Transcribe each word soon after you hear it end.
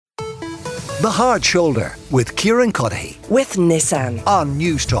The Hard Shoulder with Kieran with Nissan on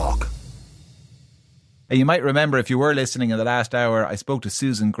News Talk. You might remember, if you were listening in the last hour, I spoke to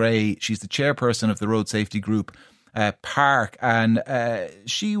Susan Gray. She's the chairperson of the road safety group Park, and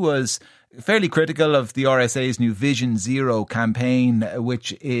she was fairly critical of the RSA's new Vision Zero campaign,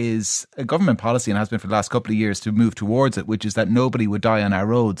 which is a government policy and has been for the last couple of years to move towards it, which is that nobody would die on our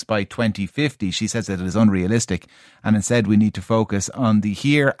roads by 2050. She says that it is unrealistic, and instead we need to focus on the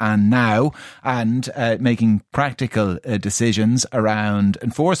here and now and making practical decisions around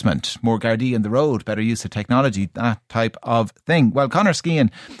enforcement, more Gardaí on the road, better use of technology, that type of thing. Well, Conor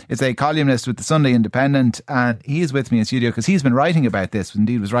Skehan is a columnist with the Sunday Independent, and he is with me in studio because he's been writing about this,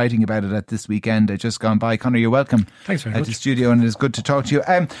 indeed was writing about it at this weekend just gone by. Conor, you're welcome. Thanks very much. To the studio, and it is good to talk to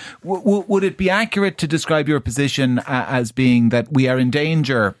you. Would it be accurate to describe your position as being that we are in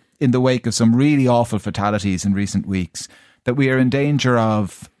danger, in the wake of some really awful fatalities in recent weeks, that we are in danger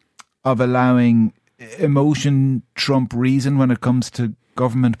of allowing emotion trump reason when it comes to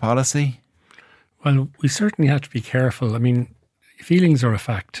government policy? Well, we certainly have to be careful. I mean, feelings are a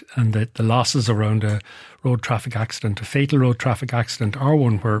fact, and that the losses around a road traffic accident, a fatal road traffic accident, or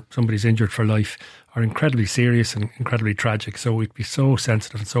one where somebody's injured for life, are incredibly serious and incredibly tragic. So we'd be so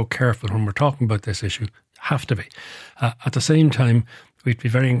sensitive and so careful when we're talking about this issue. Have to be. At the same time, we'd be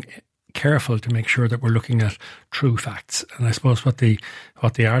very careful to make sure that we're looking at true facts. And I suppose what the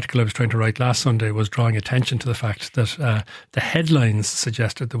article I was trying to write last Sunday was drawing attention to the fact that the headlines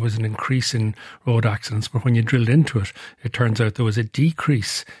suggested there was an increase in road accidents, but when you drilled into it, it turns out there was a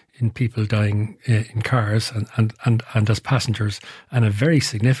decrease in people dying in cars and as passengers, and a very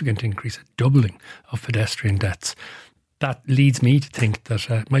significant increase, a doubling of pedestrian deaths. That leads me to think that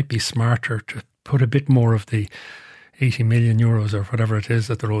it might be smarter to put a bit more of the 80 million euros or whatever it is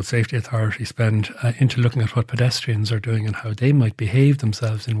that the Road Safety Authority spend into looking at what pedestrians are doing and how they might behave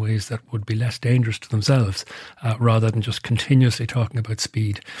themselves in ways that would be less dangerous to themselves, rather than just continuously talking about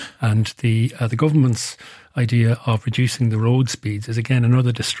speed. And the government's idea of reducing the road speeds is again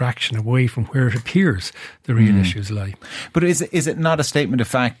another distraction away from where it appears the real issues lie. But is it not a statement of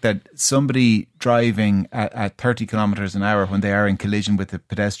fact that somebody driving at 30 kilometres an hour when they are in collision with a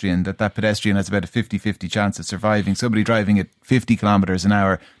pedestrian, that pedestrian has about a 50-50 chance of surviving? Somebody driving at 50 kilometres an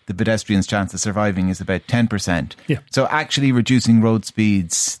hour, the pedestrian's chance of surviving is about 10%. Yeah. So actually reducing road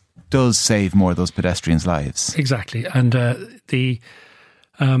speeds does save more of those pedestrians' lives. Exactly. And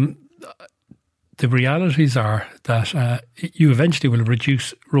the realities are that you eventually will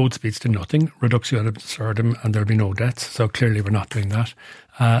reduce road speeds to nothing, reductio ad absurdum, and there'll be no deaths. So clearly we're not doing that.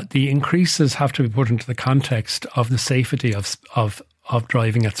 The increases have to be put into the context of the safety of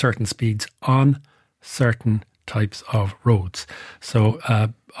driving at certain speeds on certain types of roads. So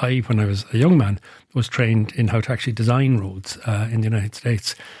when I was a young man, was trained in how to actually design roads in the United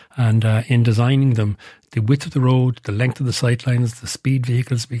States. And in designing them, the width of the road, the length of the sightlines, the speed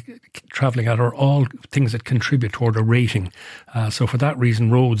vehicles be travelling at are all things that contribute toward a rating. So for that reason,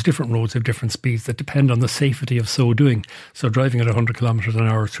 different roads have different speeds that depend on the safety of so doing. So driving at 100 kilometres an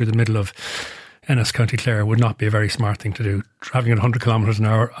hour through the middle of Ennis, County Clare would not be a very smart thing to do. Travelling at 100 kilometres an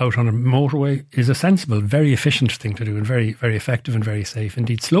hour out on a motorway is a sensible, very efficient thing to do, and very, very effective and very safe.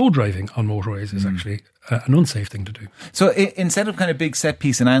 Indeed, slow driving on motorways is actually an unsafe thing to do. So instead of kind of big set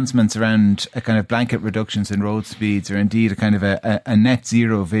piece announcements around a kind of blanket reductions in road speeds, or indeed a kind of a net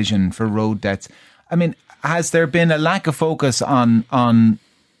zero vision for road deaths, I mean, has there been a lack of focus on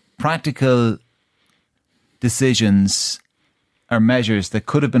practical decisions or measures that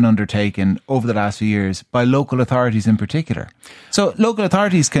could have been undertaken over the last few years by local authorities in particular? So local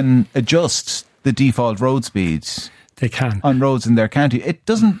authorities can adjust the default road speeds. They can. On roads in their county. It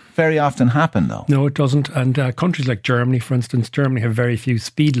doesn't very often happen, though. No, it doesn't. And countries like Germany, for instance, Germany have very few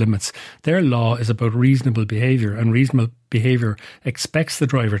speed limits. Their law is about reasonable behaviour, and reasonable behaviour expects the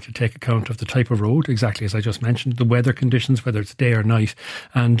driver to take account of the type of road, exactly as I just mentioned, the weather conditions, whether it's day or night,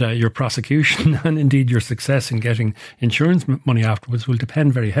 and your prosecution and indeed your success in getting insurance money afterwards will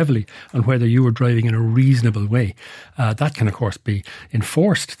depend very heavily on whether you were driving in a reasonable way. That can, of course, be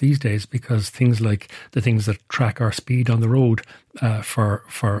enforced these days, because things like the things that track our speed on the road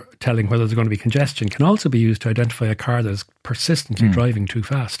for telling whether there's going to be congestion can also be used to identify a car that is persistently driving too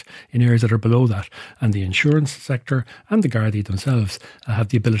fast in areas that are below that. And the insurance sector and the Gardaí themselves have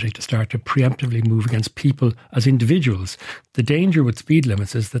the ability to start to preemptively move against people as individuals. The danger with speed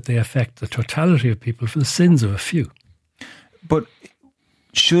limits is that they affect the totality of people for the sins of a few. But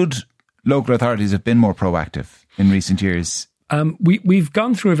should local authorities have been more proactive in recent years We've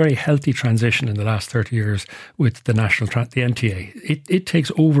gone through a very healthy transition in the last 30 years with the the NTA. It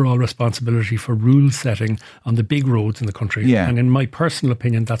takes overall responsibility for rule setting on the big roads in the country. Yeah. And in my personal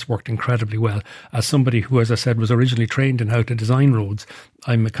opinion, that's worked incredibly well. As somebody who, as I said, was originally trained in how to design roads,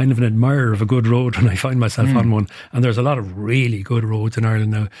 I'm a kind of an admirer of a good road when I find myself on one. And there's a lot of really good roads in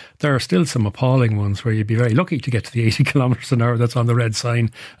Ireland now. There are still some appalling ones where you'd be very lucky to get to the 80 kilometres an hour that's on the red sign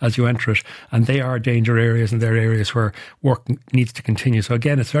as you enter it. And they are danger areas, and they're areas where work needs to continue. So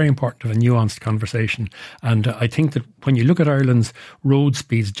again, it's very important to have a nuanced conversation. And I think that when you look at Ireland's road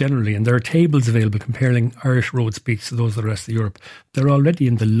speeds generally, and there are tables available comparing Irish road speeds to those of the rest of Europe, they're already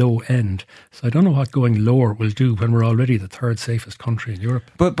in the low end. So I don't know what going lower will do when we're already the third safest country in Europe.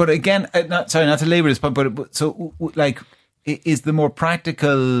 But again, not to labour this point, but so like, is the more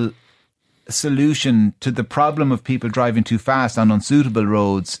practical solution to the problem of people driving too fast on unsuitable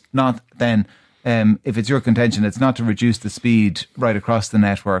roads not then, if it's your contention, it's not to reduce the speed right across the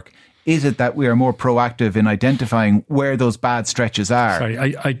network? Is it that we are more proactive in identifying where those bad stretches are?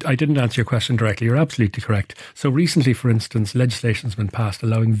 Sorry, I didn't answer your question directly. You're absolutely correct. So recently, for instance, legislation has been passed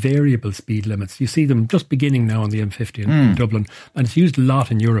allowing variable speed limits. You see them just beginning now on the M50 in Dublin, and it's used a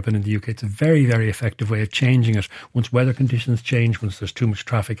lot in Europe and in the UK. It's a very, very effective way of changing it once weather conditions change, once there's too much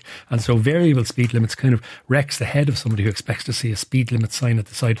traffic. And so variable speed limits kind of wrecks the head of somebody who expects to see a speed limit sign at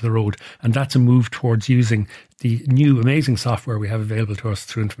the side of the road. And that's a move towards using the new amazing software we have available to us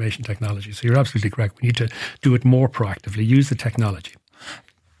through information technology. So you're absolutely correct. We need to do it more proactively, use the technology.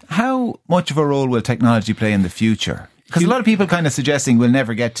 How much of a role will technology play in the future? Because a lot of people kind of suggesting we'll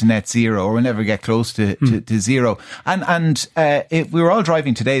never get to net zero, or we'll never get close to zero. And if we were all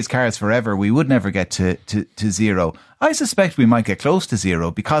driving today's cars forever, we would never get to zero. I suspect we might get close to zero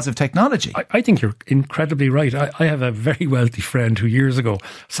because of technology. I think you're incredibly right. I have a very wealthy friend who years ago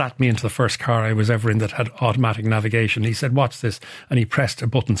sat me into the first car I was ever in that had automatic navigation. He said, watch this. And he pressed a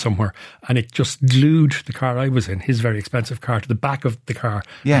button somewhere and it just glued the car I was in, his very expensive car, to the back of the car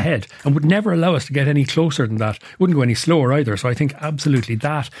ahead, and would never allow us to get any closer than that. Wouldn't go any slower either. So I think absolutely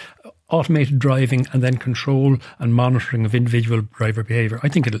that automated driving and then control and monitoring of individual driver behaviour, I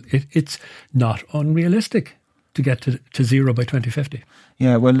think it's not unrealistic to get to zero by 2050.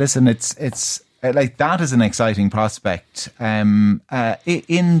 Yeah, well, listen, it's like, that is an exciting prospect. In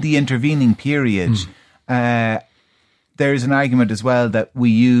the intervening period, there is an argument as well that we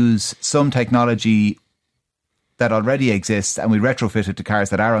use some technology that already exists and we retrofit it to cars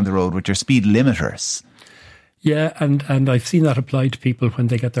that are on the road, which are speed limiters. Yeah, and I've seen that applied to people when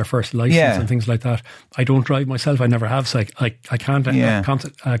they get their first licence and things like that. I don't drive myself, I never have, so I can't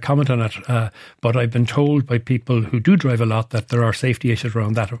comment on it, but I've been told by people who do drive a lot that there are safety issues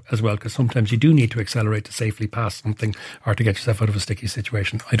around that as well, because sometimes you do need to accelerate to safely pass something or to get yourself out of a sticky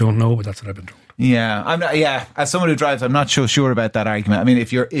situation. I don't know, but that's what I've been told. Yeah, as someone who drives, I'm not so sure about that argument. I mean,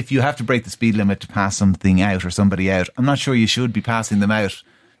 if you have to break the speed limit to pass something out or somebody out, I'm not sure you should be passing them out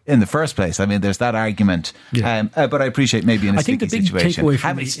in the first place. I mean, there's that argument. Yeah. But I appreciate maybe in a sticky situation.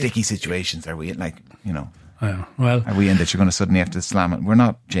 How many sticky situations are we in? Like, you know, well, are we in that you're going to suddenly have to slam it? We're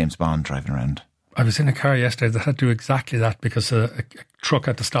not James Bond driving around. I was in a car yesterday that had to do exactly that because a truck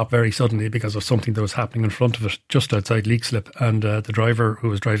had to stop very suddenly because of something that was happening in front of it just outside Leakslip, and the driver who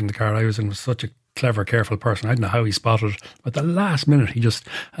was driving the car I was in was such a clever, careful person. I don't know how he spotted it, but at the last minute he just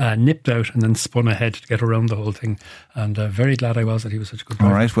nipped out and then spun ahead to get around the whole thing, and very glad I was that he was such a good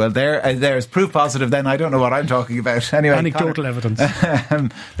driver. All right, well, there's proof positive then. I don't know what I'm talking about. Anyway, anecdotal evidence.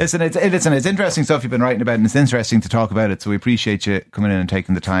 Listen, it's interesting stuff you've been writing about, and it's interesting to talk about it, so we appreciate you coming in and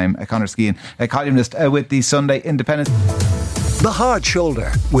taking the time. Conor Skehan, a columnist with the Sunday Independent. The Hard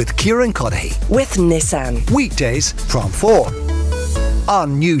Shoulder with Kieran with Nissan. Weekdays from 4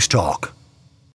 on News Talk.